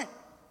deny,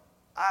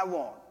 I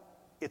won't.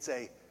 It's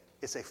a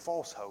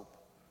false hope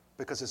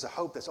because it's a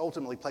hope that's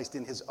ultimately placed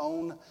in his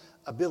own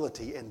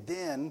ability. And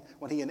then,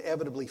 when he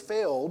inevitably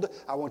failed,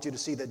 I want you to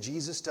see that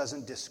Jesus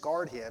doesn't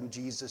discard him.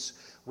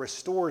 Jesus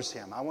restores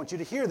him. I want you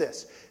to hear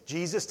this.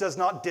 Jesus does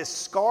not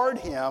discard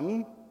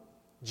him.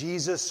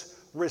 Jesus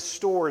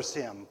restores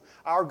him.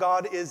 Our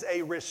God is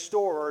a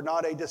restorer,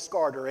 not a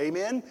discarder.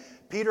 Amen?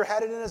 Peter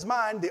had it in his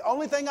mind. The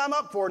only thing I'm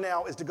up for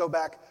now is to go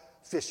back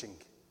fishing.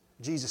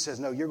 Jesus says,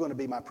 no, you're going to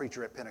be my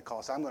preacher at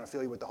Pentecost. I'm going to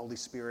fill you with the Holy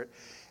Spirit,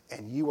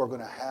 and you are going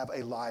to have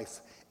a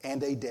life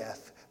and a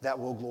death that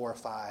will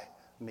glorify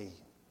me.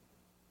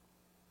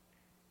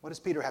 What does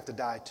Peter have to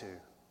die to?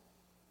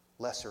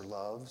 Lesser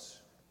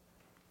loves.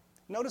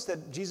 Notice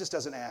that Jesus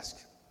doesn't ask,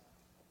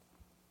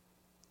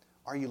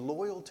 are you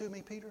loyal to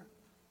me, Peter?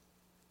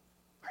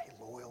 Are you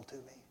loyal to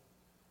me?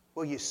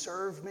 Will you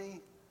serve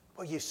me?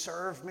 Will you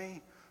serve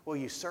me? Will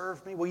you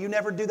serve me? Will you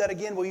never do that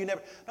again? Will you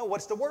never? No,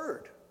 what's the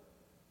word?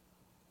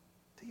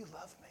 Do you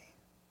love me?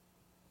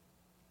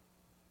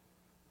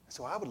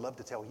 So I would love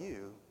to tell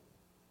you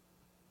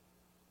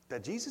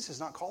that Jesus is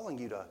not calling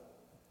you to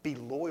be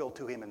loyal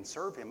to him and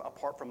serve him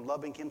apart from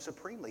loving him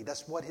supremely.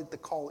 That's what the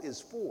call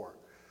is for.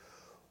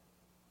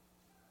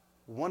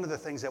 One of the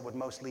things that would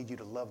most lead you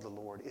to love the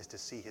Lord is to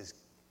see his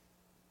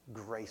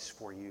grace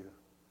for you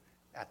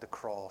at the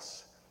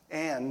cross.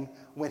 And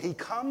when he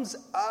comes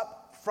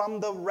up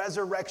from the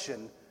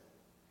resurrection,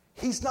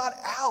 he's not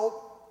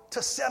out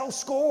to settle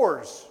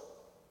scores,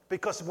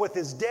 because with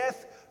his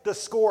death, the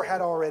score had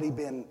already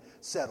been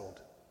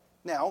settled.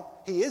 Now,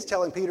 he is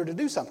telling Peter to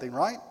do something,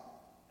 right?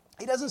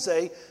 He doesn't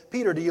say,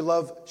 Peter, do you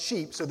love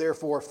sheep, so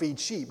therefore feed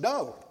sheep?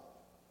 No.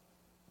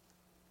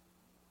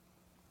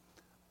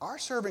 Our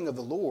serving of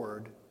the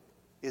Lord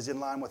is in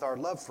line with our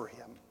love for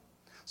him.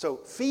 So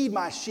feed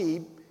my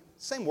sheep,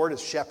 same word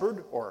as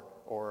shepherd or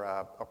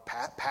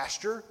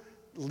pasture.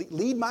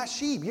 Lead my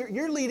sheep.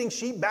 You're leading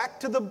sheep back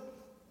to the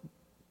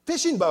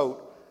fishing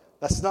boat.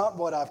 That's not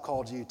what I've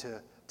called you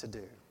to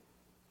do.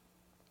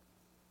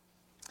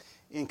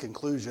 In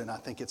conclusion, I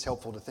think it's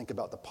helpful to think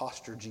about the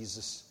posture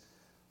Jesus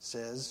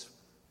says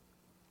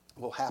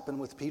will happen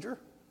with Peter.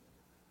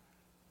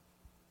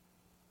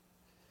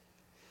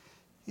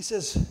 He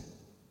says,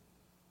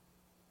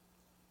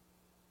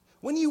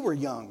 when you were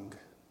young,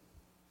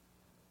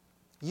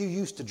 you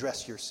used to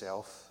dress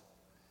yourself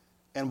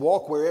and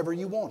walk wherever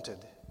you wanted.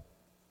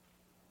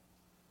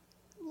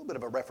 A little bit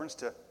of a reference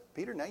to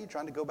Peter. Now you're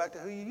trying to go back to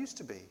who you used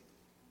to be.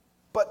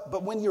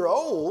 But when you're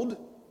old,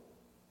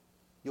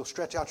 you'll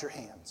stretch out your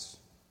hands.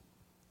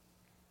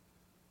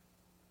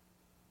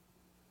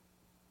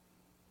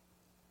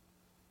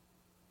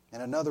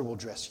 And another will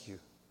dress you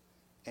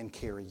and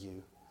carry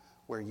you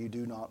where you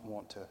do not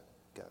want to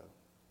go.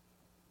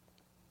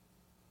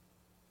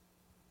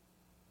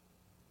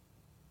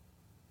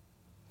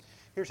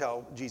 Here's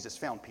how Jesus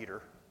found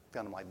Peter.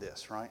 Found him like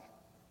this, right?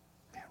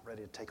 Man,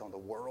 ready to take on the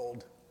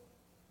world.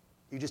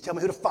 You just tell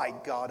me who to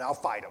fight, God, I'll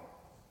fight him.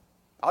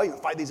 I'll even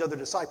fight these other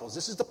disciples.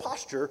 This is the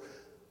posture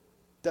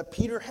that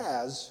Peter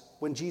has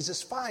when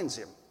Jesus finds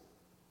him.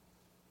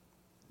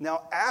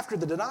 Now, after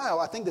the denial,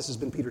 I think this has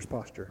been Peter's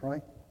posture,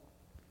 right?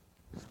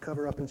 Just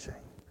cover up in shame.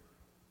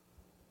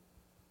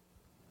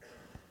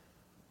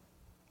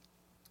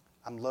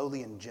 I'm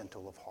lowly and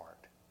gentle of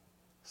heart.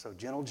 So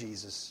gentle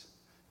Jesus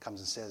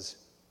comes and says,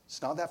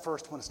 it's not that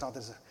first one, it's not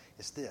this,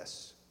 it's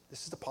this.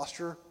 This is the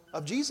posture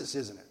of Jesus,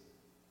 isn't it?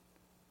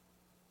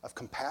 Of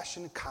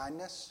compassion,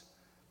 kindness,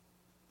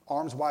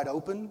 arms wide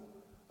open,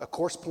 of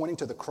course pointing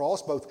to the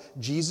cross, both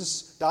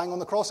Jesus dying on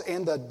the cross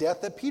and the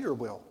death that Peter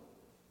will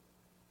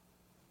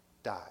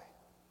die.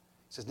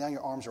 He says, now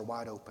your arms are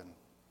wide open.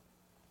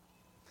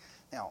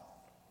 Now,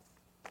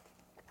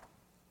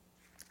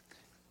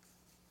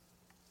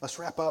 let's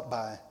wrap up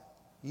by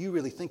you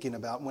really thinking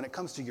about, when it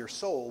comes to your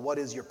soul, what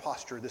is your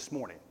posture this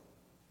morning?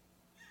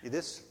 You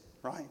this,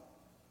 right?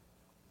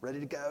 Ready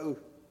to go?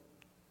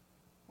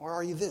 Or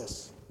are you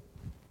this?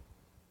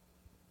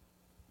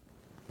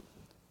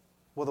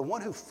 Well, the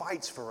one who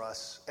fights for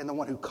us and the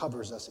one who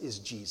covers us is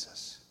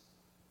Jesus.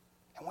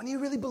 And when you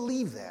really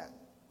believe that,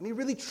 when you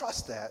really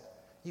trust that,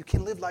 you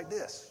can live like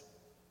this.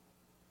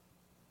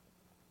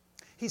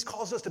 He's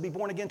caused us to be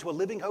born again to a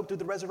living hope through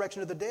the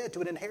resurrection of the dead,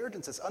 to an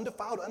inheritance that's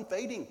undefiled,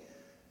 unfading.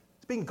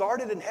 It's being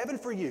guarded in heaven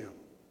for you.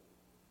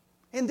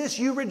 In this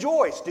you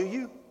rejoice, do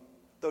you?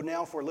 Though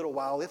now for a little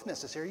while, if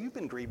necessary, you've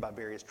been grieved by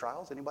various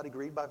trials. Anybody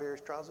grieved by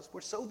various trials?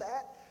 We're so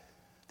that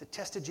the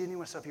tested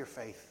genuineness of your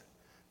faith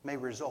may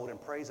result in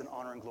praise and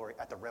honor and glory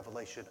at the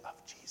revelation of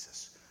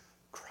Jesus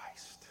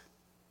Christ.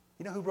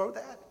 You know who wrote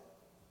that?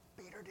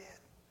 Peter did.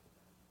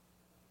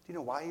 Do you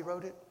know why he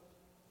wrote it?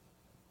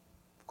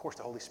 Of course,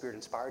 the Holy Spirit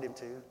inspired him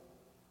to.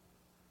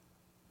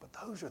 But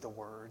those are the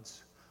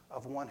words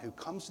of one who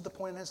comes to the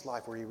point in his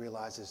life where he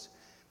realizes,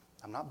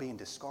 I'm not being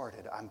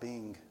discarded, I'm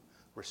being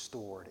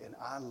restored. And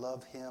I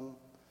love him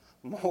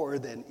more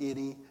than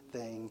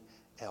anything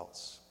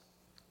else.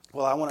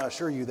 Well, I want to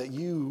assure you that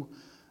you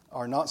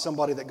are not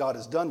somebody that God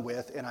is done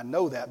with, and I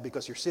know that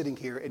because you're sitting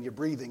here and you're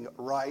breathing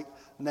right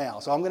now.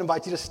 So I'm going to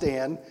invite you to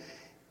stand.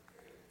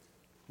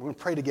 We're going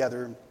to pray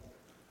together,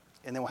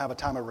 and then we'll have a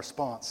time of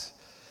response.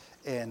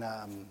 And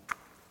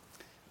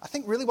I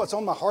think really what's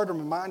on my heart or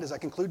my mind as I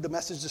conclude the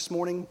message this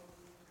morning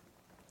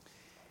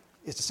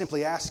is to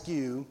simply ask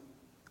you,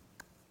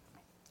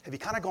 have you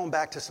kind of gone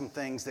back to some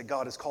things that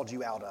God has called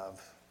you out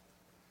of?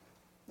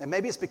 And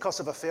maybe it's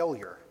because of a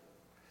failure.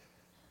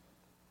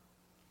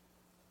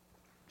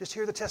 Just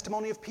hear the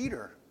testimony of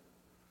Peter.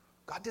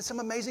 God did some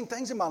amazing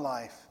things in my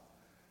life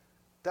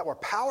that were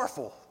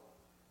powerful.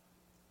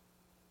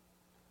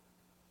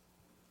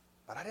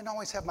 But I didn't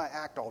always have my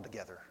act all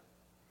together.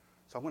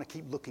 So I'm going to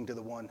keep looking to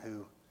the one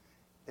who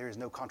there is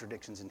no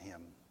contradictions in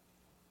him.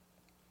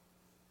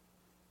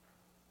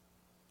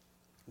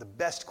 The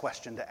best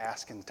question to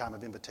ask in the time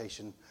of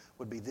invitation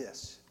would be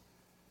this.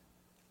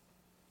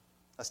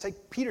 Let's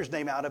take Peter's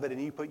name out of it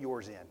and you put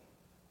yours in.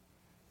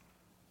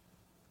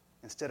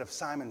 Instead of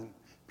Simon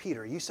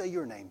Peter, you say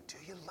your name. Do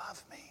you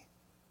love me?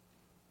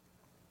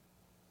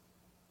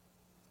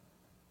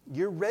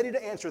 You're ready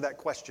to answer that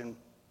question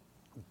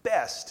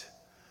best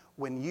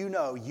when you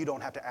know you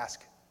don't have to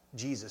ask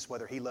Jesus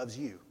whether he loves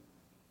you,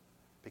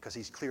 because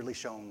he's clearly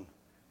shown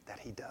that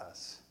he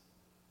does.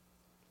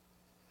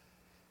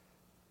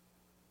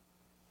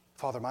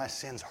 Father, my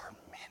sins are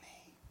many.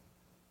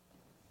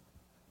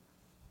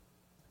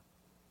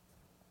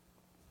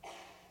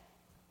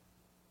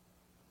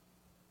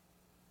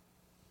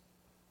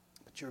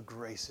 But your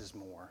grace is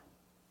more.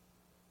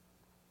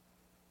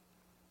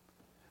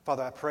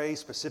 Father, I pray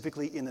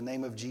specifically in the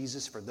name of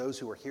Jesus for those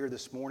who are here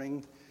this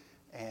morning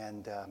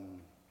and they're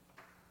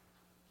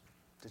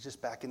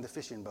just back in the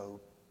fishing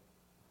boat.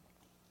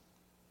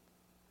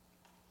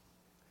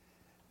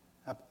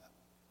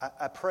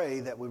 I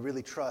pray that we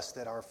really trust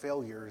that our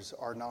failures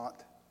are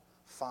not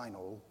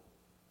final,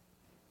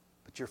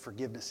 but your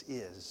forgiveness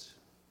is.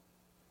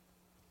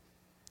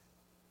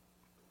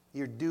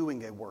 You're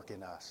doing a work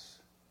in us.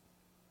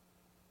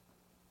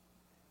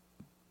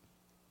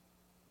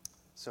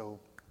 So,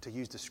 to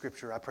use the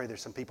scripture, I pray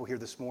there's some people here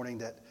this morning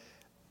that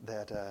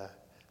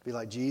be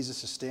like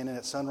Jesus is standing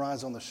at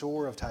sunrise on the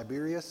shore of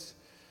Tiberias.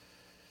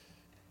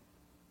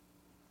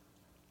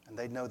 And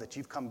they know that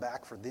you've come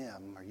back for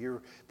them, or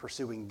you're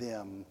pursuing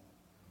them,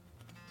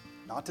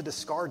 not to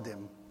discard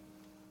them,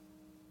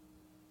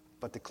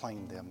 but to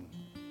claim them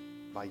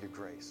by your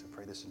grace. I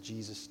pray this in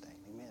Jesus' name.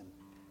 Amen.